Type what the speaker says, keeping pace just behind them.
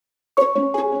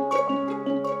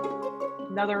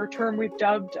another term we've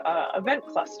dubbed event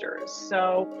clusters.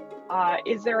 So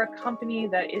is there a company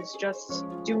that is just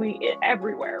doing it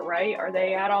everywhere, right? Are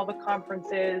they at all the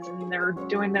conferences and they're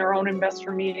doing their own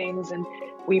investor meetings? And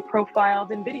we profiled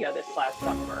NVIDIA this last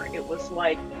summer. It was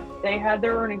like they had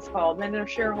their earnings call, then their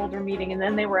shareholder meeting, and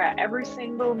then they were at every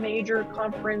single major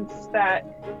conference that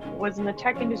was in the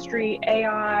tech industry,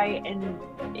 AI, and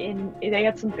they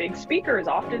had some big speakers.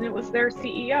 Often it was their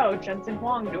CEO, Jensen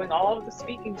Huang, doing all of the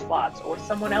speaking slots, or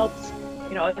someone else,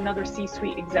 another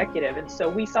C-suite executive. And so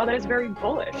we saw that as very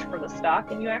bullish for the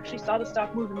stock, and you actually saw the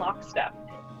stock move in lockstep.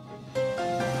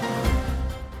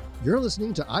 You're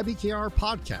listening to IBKR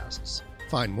Podcasts.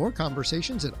 Find more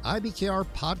conversations at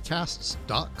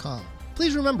ibkrpodcasts.com.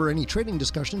 Please remember, any trading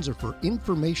discussions are for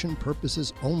information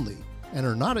purposes only and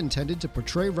are not intended to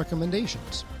portray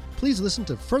recommendations. Please listen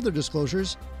to further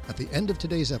disclosures at the end of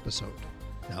today's episode.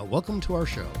 Now, welcome to our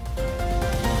show.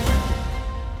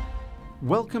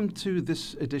 Welcome to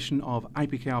this edition of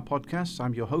IBKR Podcasts.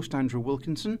 I'm your host, Andrew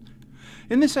Wilkinson.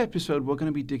 In this episode, we're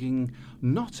going to be digging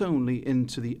not only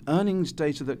into the earnings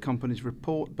data that companies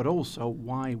report, but also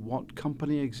why what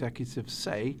company executives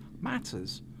say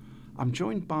matters. I'm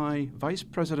joined by Vice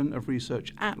President of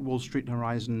Research at Wall Street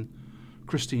Horizon,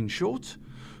 Christine Short,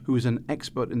 who is an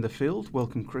expert in the field.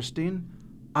 Welcome, Christine.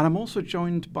 And I'm also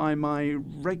joined by my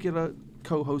regular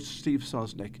co-host, Steve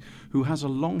Sosnick, who has a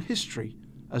long history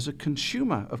as a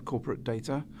consumer of corporate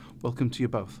data. Welcome to you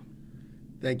both.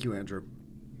 Thank you, Andrew.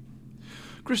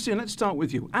 Christian, let's start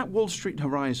with you. At Wall Street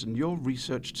Horizon, your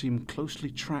research team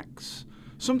closely tracks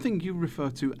something you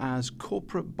refer to as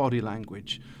corporate body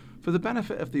language. For the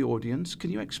benefit of the audience,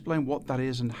 can you explain what that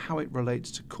is and how it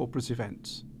relates to corporate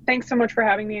events? Thanks so much for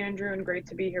having me, Andrew, and great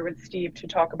to be here with Steve to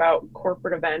talk about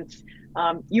corporate events.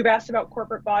 You've asked about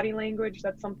corporate body language.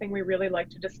 That's something we really like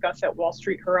to discuss at Wall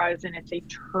Street Horizon. It's a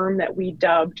term that we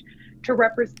dubbed to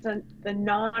represent the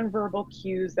nonverbal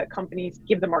cues that companies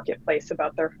give the marketplace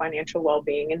about their financial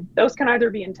well-being. And those can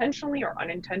either be intentionally or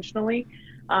unintentionally.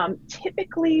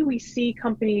 Typically, we see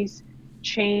companies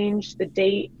change the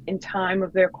date and time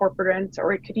of their corporate events,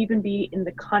 or it could even be in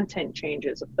the content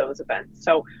changes of those events.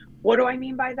 So what do I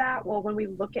mean by that? Well, when we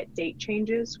look at date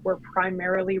changes, we're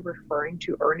primarily referring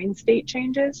to earnings date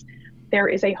changes. There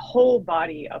is a whole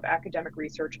body of academic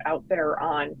research out there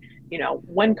on,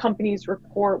 when companies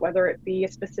report, whether it be a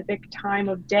specific time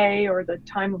of day or the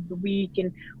time of the week,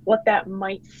 and what that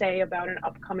might say about an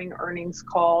upcoming earnings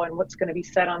call and what's going to be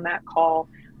said on that call.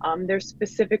 There's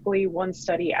specifically one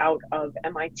study out of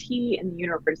MIT and the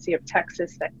University of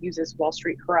Texas that uses Wall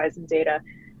Street Horizon data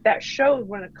that showed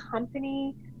when a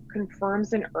company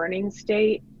confirms an earnings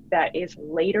date that is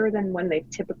later than when they've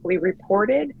typically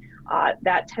reported,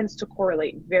 that tends to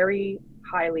correlate very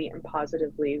highly and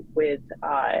positively with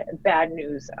bad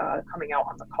news coming out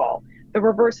on the call. The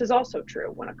reverse is also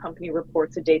true. When a company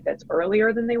reports a date that's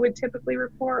earlier than they would typically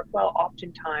report, well,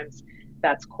 oftentimes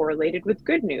that's correlated with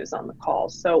good news on the call.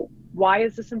 So why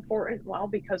is this important? Well,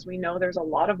 because we know there's a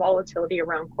lot of volatility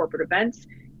around corporate events.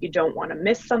 You don't want to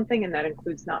miss something, and that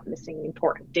includes not missing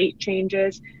important date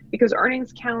changes, because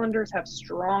earnings calendars have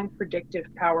strong predictive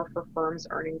power for firms'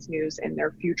 earnings news and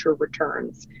their future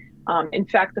returns. In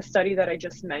fact, the study that I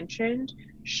just mentioned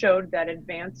showed that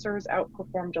advancers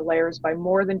outperformed delayers by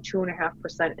more than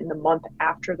 2.5% in the month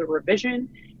after the revision,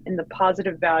 and the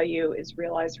positive value is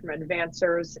realized from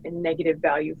advancers and negative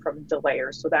value from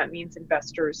delayers. So that means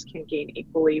investors can gain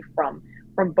equally from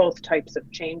both types of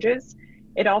changes.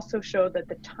 It also showed that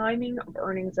the timing of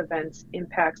earnings events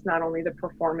impacts not only the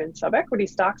performance of equity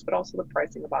stocks, but also the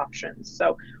pricing of options.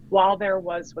 So while there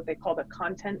was what they called a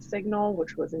content signal,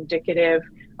 which was indicative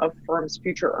of firms'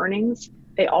 future earnings,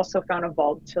 they also found a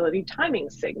volatility timing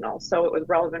signal. So it was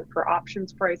relevant for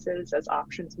options prices, as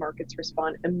options markets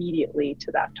respond immediately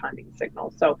to that timing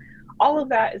signal. So all of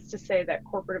that is to say that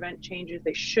corporate event changes,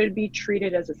 they should be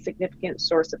treated as a significant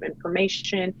source of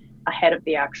information ahead of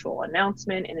the actual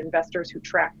announcement, and investors who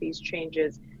track these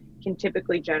changes can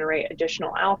typically generate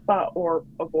additional alpha or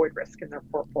avoid risk in their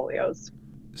portfolios.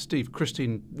 Steve,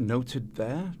 Christine noted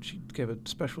there, she gave a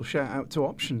special shout out to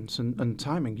options and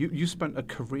timing. You spent a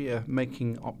career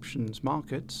making options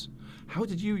markets. How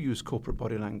did you use corporate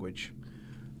body language?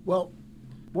 Well,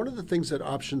 one of the things that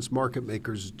options market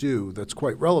makers do that's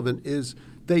quite relevant is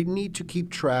they need to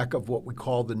keep track of what we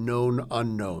call the known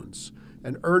unknowns.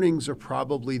 And earnings are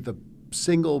probably the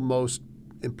single most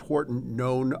important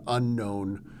known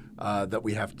unknown that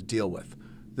we have to deal with.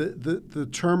 The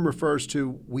term refers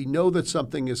to, we know that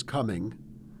something is coming,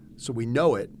 so we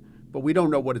know it, but we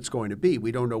don't know what it's going to be.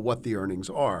 We don't know what the earnings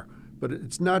are. But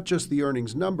it's not just the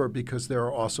earnings number, because there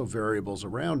are also variables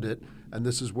around it, and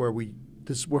this is where we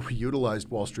utilized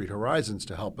Wall Street Horizons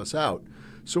to help us out.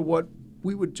 So what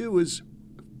we would do is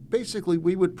basically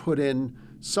we would put in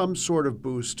some sort of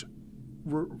boost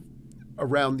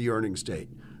around the earnings date.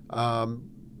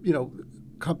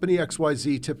 Company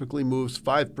XYZ typically moves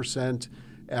 5%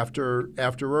 after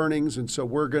earnings, and so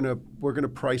we're gonna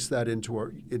price that into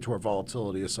our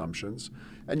volatility assumptions.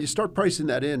 And you start pricing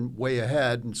that in way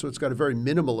ahead, and so it's got a very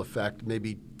minimal effect,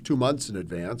 maybe 2 months in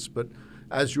advance. But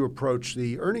as you approach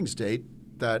the earnings date,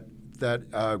 that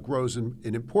grows in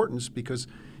importance, because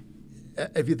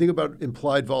if you think about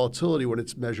implied volatility when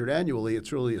it's measured annually,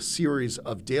 it's really a series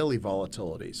of daily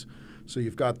volatilities. So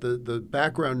you've got the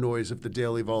background noise of the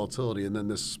daily volatility, and then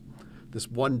this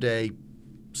 1 day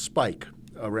spike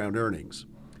around earnings.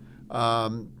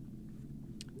 And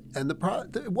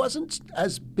it wasn't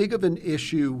as big of an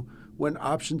issue when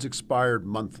options expired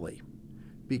monthly,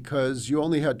 because you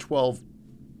only had 12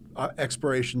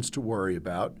 expirations to worry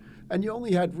about, and you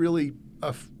only had really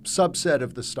a subset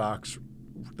of the stocks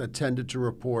that tended to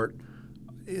report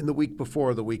in the week before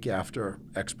or the week after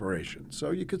expiration.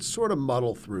 So you could sort of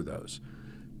muddle through those.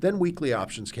 Then weekly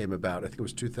options came about. I think it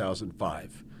was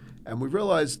 2005. And we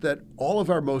realized that all of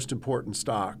our most important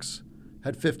stocks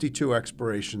had 52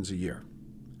 expirations a year.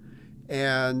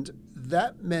 And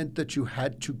that meant that you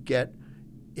had to get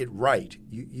it right.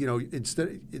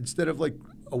 Instead of like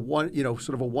a 1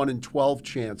 in 12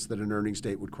 chance that an earnings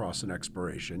date would cross an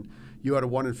expiration, you had a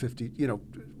 1 in 50,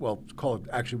 call it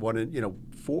actually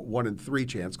 1 in 3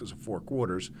 chance because of 4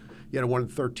 quarters. You had a 1 in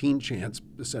 13 chance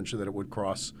essentially that it would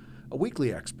cross a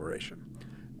weekly expiration.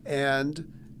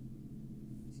 And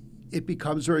it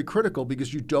becomes very critical,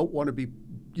 because you don't want to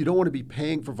be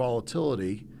paying for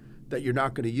volatility that you're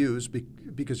not going to use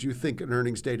because you think an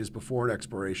earnings date is before an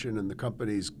expiration and the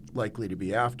company's likely to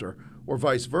be after, or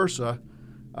vice versa.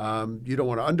 You don't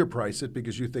want to underprice it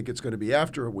because you think it's going to be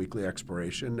after a weekly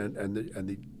expiration and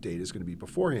the date is going to be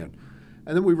beforehand.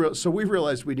 And then we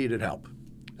realized we needed help,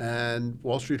 and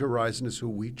Wall Street Horizon is who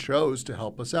we chose to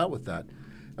help us out with that.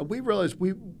 And we realized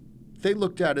they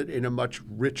looked at it in a much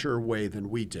richer way than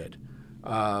we did.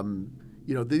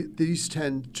 These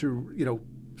tend to,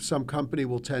 some company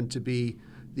will tend to be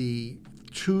the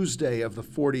Tuesday of the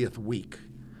 40th week,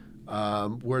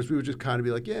 whereas we would just kind of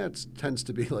be like, yeah, it tends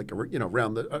to be like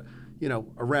around the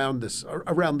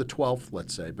 12th,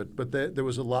 let's say. But there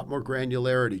was a lot more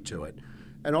granularity to it,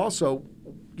 and also,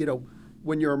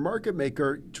 when you're a market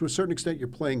maker, to a certain extent, you're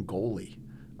playing goalie.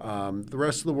 The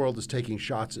rest of the world is taking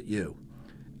shots at you,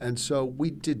 and so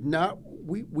we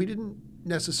didn't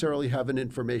necessarily have an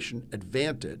information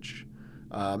advantage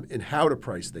in how to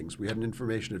price things. We had an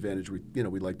information advantage.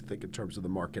 We like to think in terms of the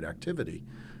market activity,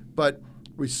 but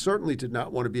we certainly did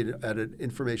not want to be at an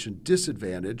information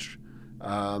disadvantage.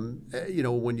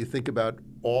 When you think about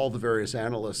all the various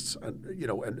analysts,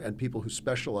 and people who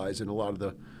specialize in a lot of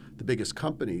the biggest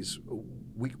companies,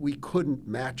 we couldn't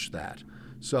match that.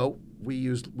 So we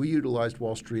utilized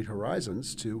Wall Street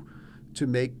Horizons to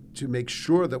make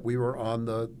sure that we were on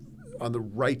the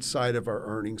right side of our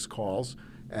earnings calls,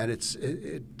 and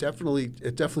it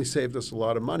definitely saved us a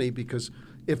lot of money, because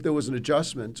if there was an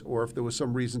adjustment or if there was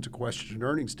some reason to question an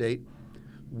earnings date,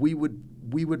 we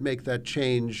would make that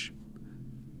change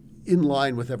in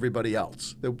line with everybody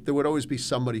else. There would always be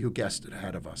somebody who guessed it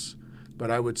ahead of us. But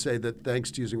I would say that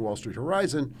thanks to using Wall Street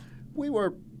Horizon, we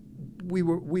were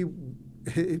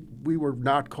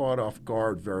not caught off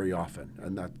guard very often,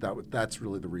 and that's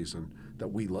really the reason that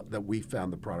we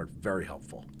found the product very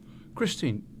helpful.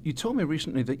 Christine, you told me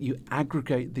recently that you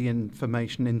aggregate the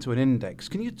information into an index.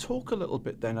 Can you talk a little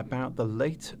bit then about the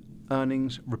late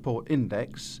earnings report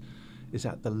index? Is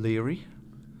that the LERI?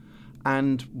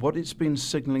 And what it's been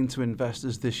signaling to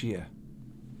investors this year?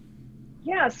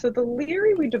 Yeah, so the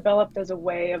LERI we developed as a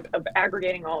way of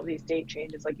aggregating all of these date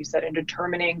changes, like you said, and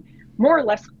determining more or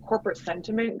less corporate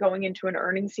sentiment going into an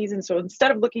earnings season. So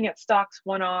instead of looking at stocks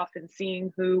one-off and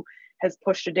seeing who has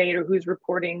pushed a date or who's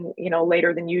reporting,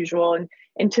 later than usual.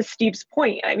 And to Steve's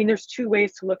point, I mean, there's 2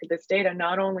 ways to look at this data.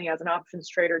 Not only as an options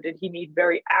trader did he need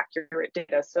very accurate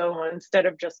data. So instead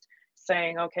of just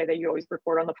saying, okay, that you always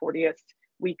report on the 40th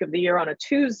week of the year on a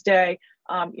Tuesday,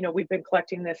 we've been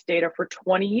collecting this data for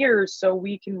 20 years, so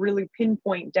we can really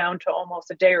pinpoint down to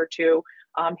almost a day or two.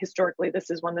 Historically, this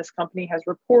is when this company has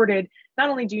reported. Not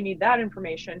only do you need that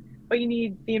information, but you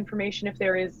need the information if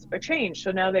there is a change.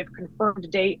 So now they've confirmed a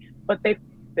date, but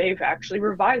they've actually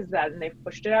revised that and they've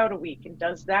pushed it out a week. And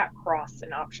does that cross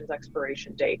an options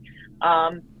expiration date?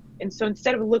 And so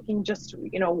instead of looking just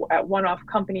at one-off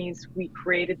companies, we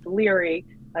created the LERI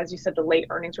as you said, the late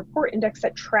earnings report index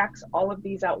that tracks all of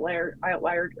these outlier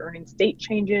earnings date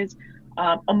changes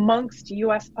amongst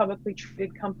U.S. publicly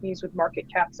traded companies with market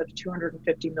caps of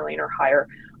 250 million or higher.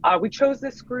 We chose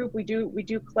this group. We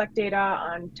do collect data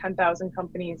on 10,000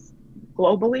 companies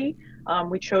globally.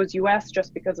 We chose U.S.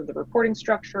 just because of the reporting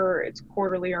structure. It's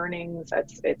quarterly earnings.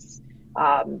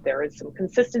 There is some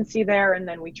consistency there, and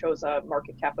then we chose a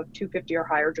market cap of 250 or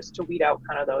higher just to weed out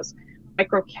kind of those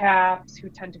micro caps who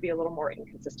tend to be a little more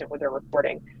inconsistent with their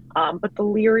reporting. But the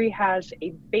Leary has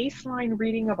a baseline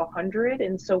reading of 100,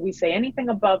 and so we say anything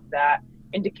above that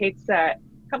indicates that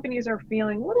companies are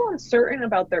feeling a little uncertain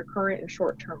about their current and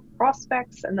short-term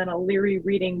prospects, and then a Leary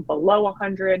reading below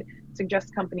 100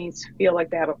 suggests companies feel like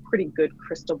they have a pretty good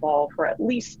crystal ball for at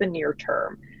least the near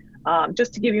term.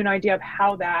 Just to give you an idea of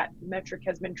how that metric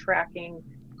has been tracking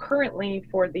currently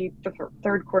for the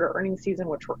third quarter earnings season,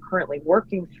 which we're currently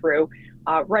working through,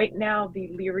 right now the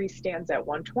Leary stands at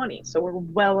 120. So we're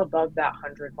well above that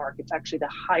 100 mark. It's actually the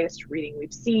highest reading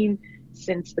we've seen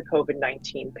since the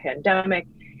COVID-19 pandemic.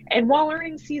 And while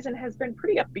earnings season has been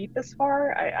pretty upbeat this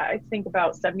far, I think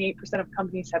about 78% of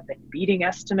companies have been beating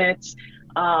estimates.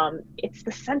 It's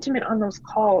the sentiment on those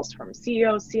calls from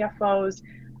CEOs, CFOs,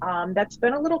 that's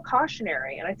been a little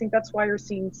cautionary, and I think that's why you're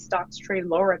seeing stocks trade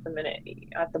lower at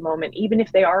the moment, even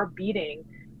if they are beating.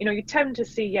 You tend to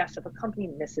see, yes, if a company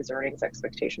misses earnings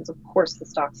expectations, of course the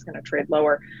stock's going to trade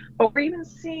lower. But we're even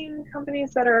seeing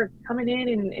companies that are coming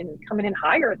in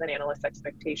higher than analyst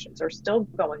expectations are still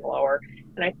going lower,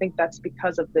 and I think that's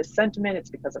because of this sentiment. It's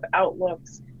because of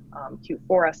outlooks.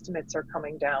 Q4 estimates are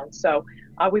coming down. So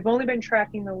we've only been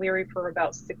tracking the Leary for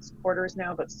about 6 quarters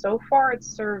now, but so far it's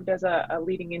served as a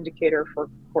leading indicator for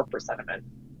corporate sentiment.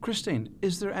 Christine,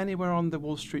 is there anywhere on the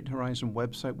Wall Street Horizon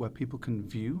website where people can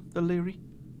view the Leary?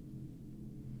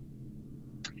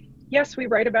 Yes, we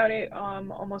write about it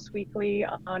almost weekly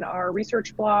on our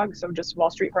research blog, so just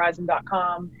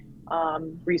wallstreethorizon.com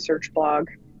research blog,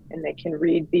 and they can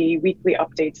read the weekly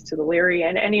updates to the Leary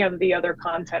and any of the other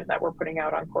content that we're putting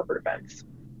out on corporate events.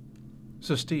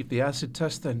 So Steve, the acid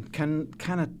test then,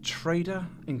 can a trader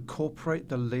incorporate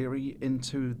the Leary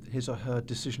into his or her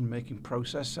decision-making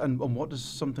process? And what does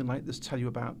something like this tell you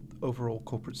about overall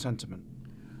corporate sentiment?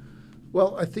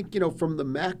 Well, I think, from the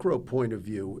macro point of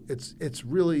view, it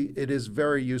is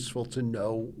very useful to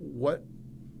know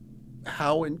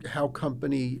how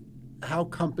companies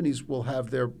will have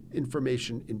their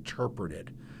information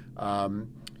interpreted. When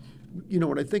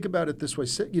I think about it this way,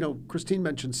 Christine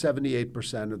mentioned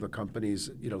 78% of the companies,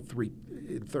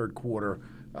 in third quarter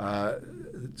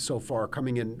so far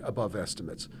coming in above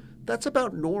estimates. That's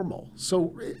about normal.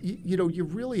 So, you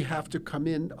really have to come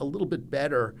in a little bit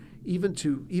better, even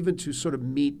to sort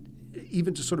of be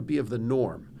of the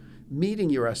norm. Meeting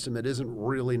your estimate isn't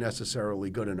really necessarily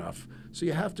good enough. So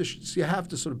you have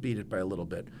to sort of beat it by a little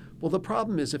bit. Well, the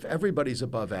problem is if everybody's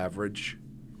above average,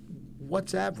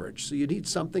 what's average? So you need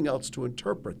something else to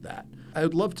interpret that. I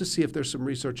would love to see if there's some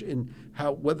research in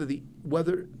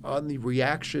whether on the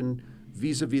reaction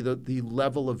vis-a-vis the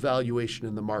level of valuation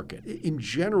in the market. In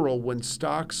general, when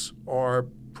stocks are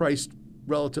priced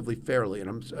relatively fairly,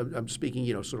 and I'm speaking,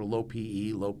 sort of low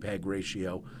PE, low PEG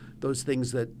ratio, those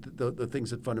things that the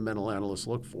things that fundamental analysts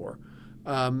look for,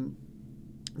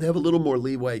 they have a little more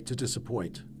leeway to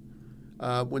disappoint.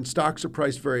 When stocks are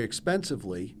priced very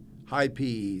expensively, high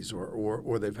PEs,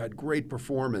 or they've had great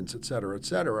performance, et cetera,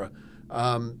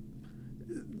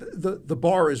 the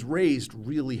bar is raised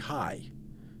really high.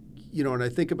 And I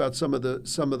think about some of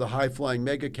the high-flying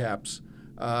mega caps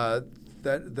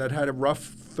that had a rough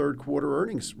third quarter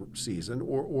earnings season,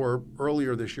 or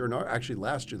earlier this year. No, actually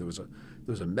last year there was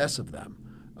a mess of them,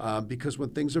 because when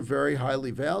things are very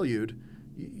highly valued,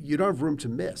 you don't have room to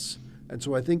miss. And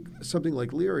so I think something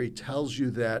like Leary tells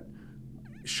you that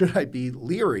should I be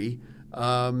leery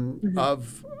of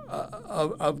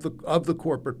the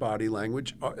corporate body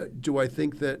language? Do I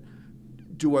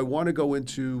want to go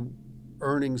into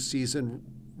earnings season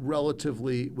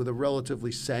with a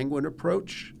relatively sanguine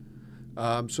approach,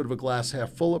 sort of a glass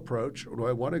half full approach, or do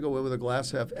I want to go in with a glass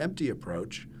half empty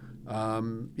approach?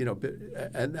 And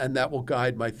that will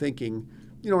guide my thinking.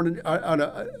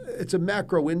 It's a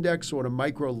macro index, so on a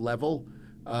micro level,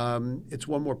 it's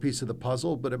one more piece of the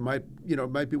puzzle, but it might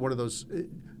be one of those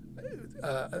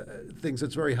things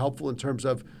that's very helpful in terms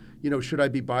of, should I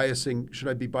be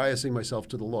biasing myself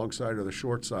to the long side or the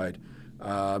short side?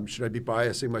 Should I be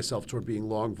biasing myself toward being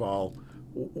long vol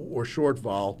or short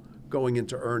vol going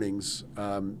into earnings,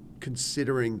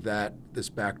 considering that this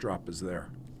backdrop is there?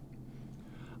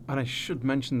 And I should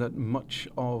mention that much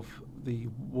of the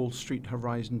Wall Street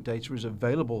Horizon data is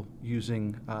available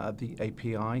using the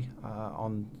API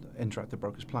on Interactive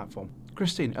Brokers platform.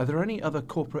 Christine, are there any other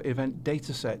corporate event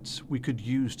data sets we could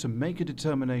use to make a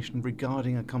determination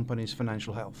regarding a company's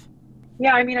financial health?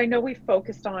 Yeah, I mean, I know we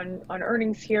focused on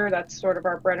earnings here. That's sort of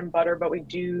our bread and butter, but we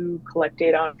do collect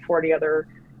data on 40 other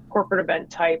corporate event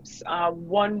types.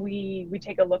 One we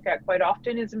take a look at quite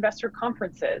often is investor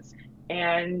conferences,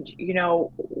 and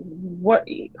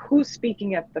who's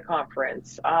speaking at the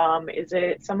conference? Is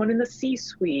it someone in the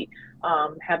C-suite?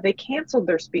 Have they canceled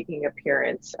their speaking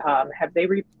appearance? Have they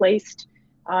replaced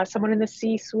someone in the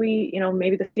C-suite?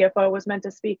 Maybe the CFO was meant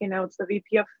to speak and now it's the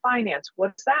VP of finance.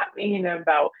 What does that mean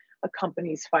about a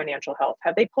company's financial health?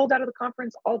 Have they pulled out of the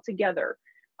conference altogether?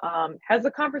 Has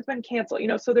the conference been canceled?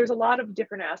 So there's a lot of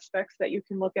different aspects that you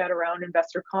can look at around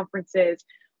investor conferences,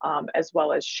 as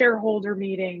well as shareholder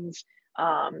meetings.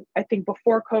 I think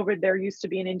before COVID, there used to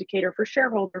be an indicator for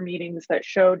shareholder meetings that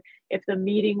showed if the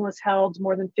meeting was held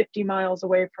more than 50 miles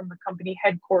away from the company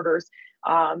headquarters,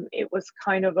 it was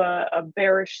kind of a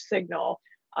bearish signal.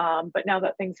 But now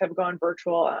that things have gone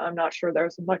virtual, I'm not sure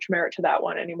there's much merit to that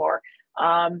one anymore.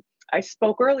 I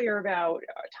spoke earlier about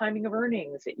timing of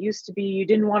earnings. It used to be you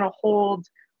didn't want to hold,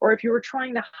 or if you were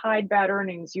trying to hide bad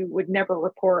earnings, you would never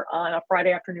report on a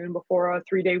Friday afternoon before a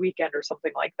 3-day weekend or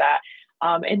something like that.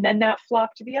 And then that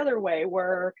flopped the other way,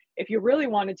 where if you really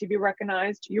wanted to be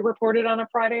recognized, you reported on a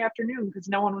Friday afternoon because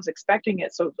no one was expecting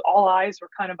it. So all eyes were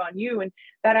kind of on you. And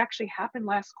that actually happened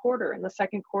last quarter, in the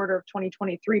second quarter of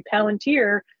 2023.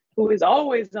 Palantir, who is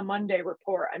always a Monday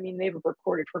report, I mean, they've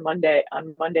reported for Monday,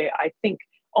 I think,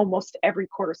 almost every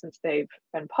quarter since they've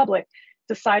been public,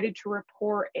 decided to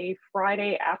report a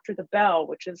Friday after the bell,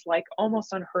 which is like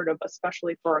almost unheard of,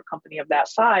 especially for a company of that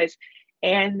size.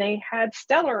 And they had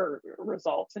stellar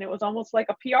results, and it was almost like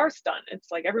a PR stunt. It's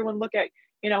like everyone look at,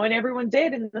 and everyone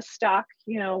did, and the stock,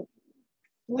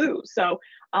 flew. So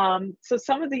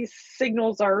some of these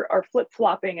signals are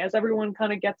flip-flopping as everyone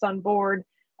kind of gets on board.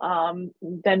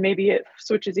 Then maybe it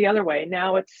switches the other way.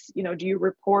 Now it's, do you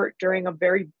report during a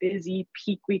very busy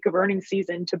peak week of earnings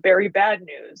season to bury bad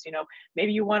news?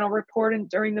 Maybe you want to report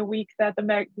during the week that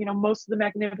most of the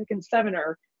Magnificent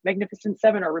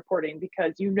Seven are reporting,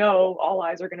 because all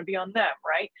eyes are going to be on them,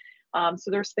 right? So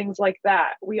there's things like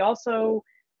that. We also,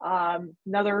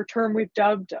 another term we've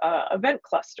dubbed event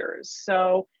clusters.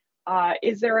 So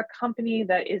is there a company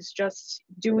that is just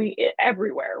doing it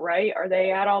everywhere, right? Are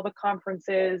they at all the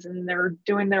conferences and they're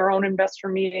doing their own investor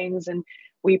meetings? And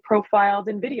we profiled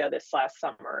NVIDIA this last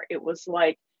summer. It was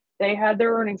like they had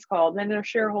their earnings call, then their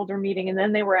shareholder meeting, and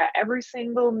then they were at every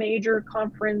single major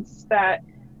conference that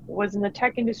was in the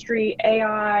tech industry,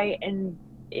 AI, and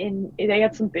they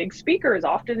had some big speakers.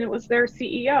 Often it was their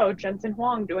CEO, Jensen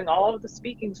Huang, doing all of the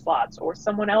speaking slots, or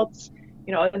someone else,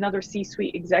 another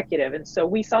C-suite executive. And so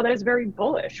we saw that as very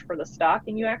bullish for the stock,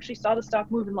 and you actually saw the stock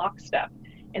move in lockstep.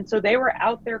 And so they were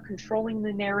out there controlling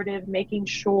the narrative, making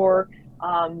sure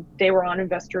they were on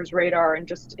investors' radar, and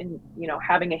just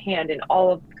having a hand in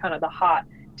all of kind of the hot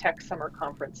tech summer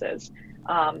conferences.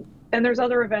 And there's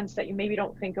other events that you maybe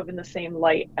don't think of in the same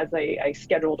light as a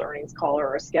scheduled earnings call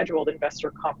or a scheduled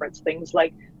investor conference, things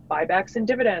like buybacks and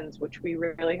dividends, which we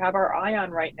really have our eye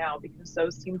on right now, because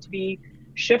those seem to be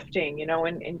shifting. In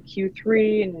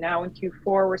Q3 and now in Q4,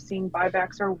 we're seeing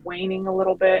buybacks are waning a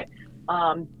little bit.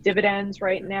 Dividends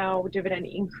right now, dividend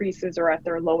increases are at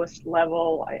their lowest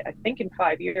level, I think, in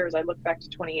 5 years. I look back to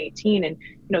 2018, and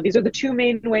these are the two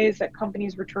main ways that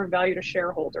companies return value to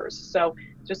shareholders. So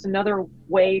just another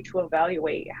way to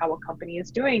evaluate how a company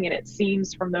is doing, and it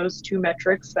seems from those two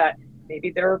metrics that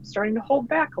maybe they're starting to hold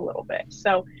back a little bit.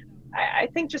 So I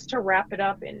think, just to wrap it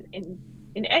up,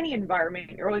 in any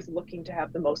environment, you're always looking to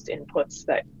have the most inputs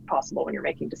that possible when you're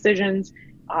making decisions.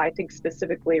 I think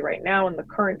specifically right now in the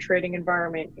current trading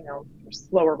environment, there's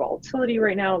slower volatility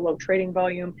right now, low trading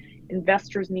volume.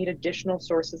 Investors need additional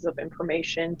sources of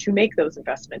information to make those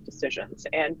investment decisions.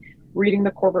 And reading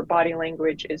the corporate body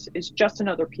language is just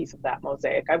another piece of that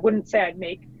mosaic. I wouldn't say I'd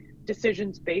make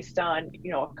decisions based on,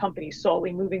 a company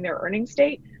solely moving their earnings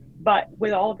date, but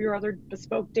with all of your other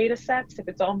bespoke data sets, if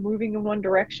it's all moving in one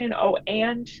direction,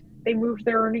 and they moved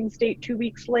their earnings date 2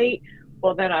 weeks late,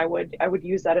 well, then I would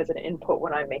use that as an input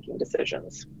when I'm making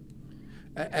decisions.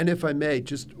 And if I may,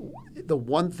 just the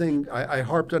one thing, I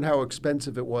harped on how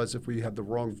expensive it was if we had the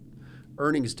wrong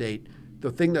earnings date.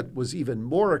 The thing that was even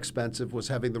more expensive was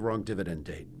having the wrong dividend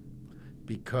date.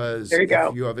 Because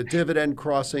if you have a dividend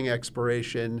crossing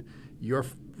expiration,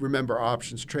 remember,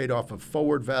 options trade off of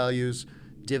forward values.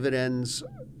 Dividends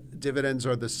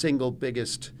are the single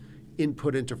biggest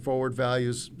input into forward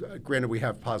values. Granted, we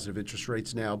have positive interest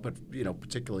rates now, but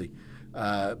particularly.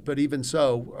 But even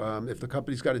so, if the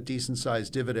company's got a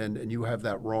decent-sized dividend and you have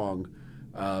that wrong,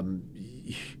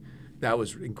 that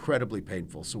was incredibly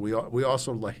painful. So we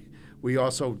also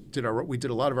did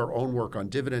a lot of our own work on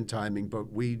dividend timing,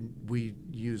 but we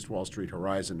used Wall Street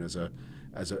Horizon as a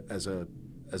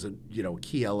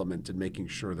key element in making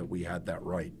sure that we had that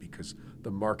right, because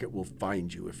the market will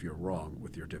find you if you're wrong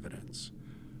with your dividends.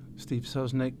 Steve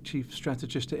Sosnick, Chief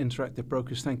Strategist at Interactive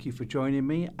Brokers, thank you for joining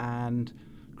me. And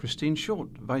Christine Short,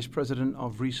 Vice President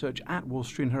of Research at Wall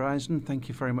Street Horizon, thank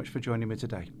you very much for joining me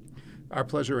today. Our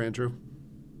pleasure, Andrew.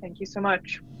 Thank you so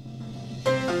much.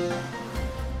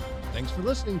 Thanks for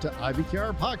listening to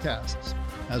IBKR Podcasts.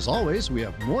 As always, we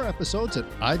have more episodes at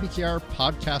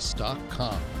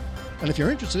ibkrpodcasts.com. And if you're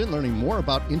interested in learning more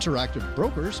about Interactive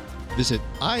Brokers, visit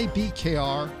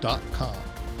ibkr.com.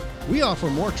 We offer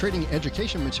more trading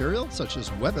education material, such as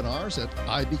webinars at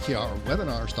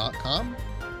ibkrwebinars.com,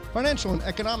 financial and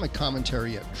economic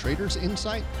commentary at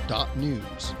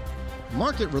tradersinsight.news,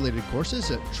 market-related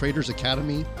courses at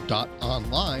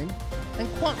tradersacademy.online, and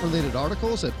quant-related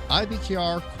articles at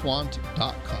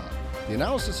ibkrquant.com. The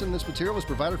analysis in this material is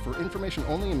provided for information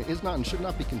only and is not and should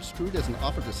not be construed as an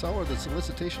offer to sell or the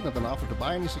solicitation of an offer to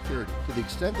buy any security. To the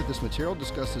extent that this material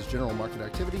discusses general market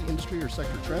activity, industry or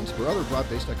sector trends, or other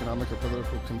broad-based economic or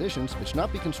political conditions, it should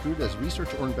not be construed as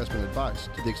research or investment advice.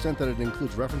 To the extent that it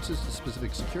includes references to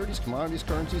specific securities, commodities,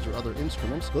 currencies, or other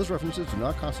instruments, those references do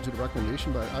not constitute a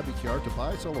recommendation by IBKR to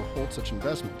buy, sell, or hold such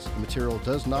investments. The material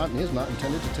does not and is not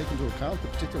intended to take into account the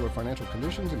particular financial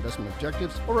conditions, investment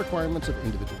objectives, or requirements of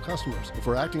individual customers.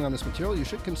 Before acting on this material, you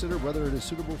should consider whether it is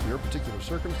suitable for your particular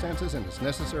circumstances, and if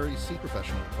necessary, seek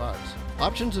professional advice.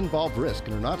 Options involve risk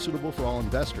and are not suitable for all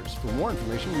investors. For more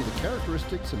information, read the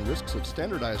characteristics and risks of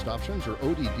standardized options, or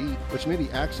ODD, which may be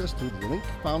accessed through the link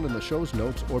found in the show's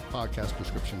notes or podcast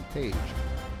description page.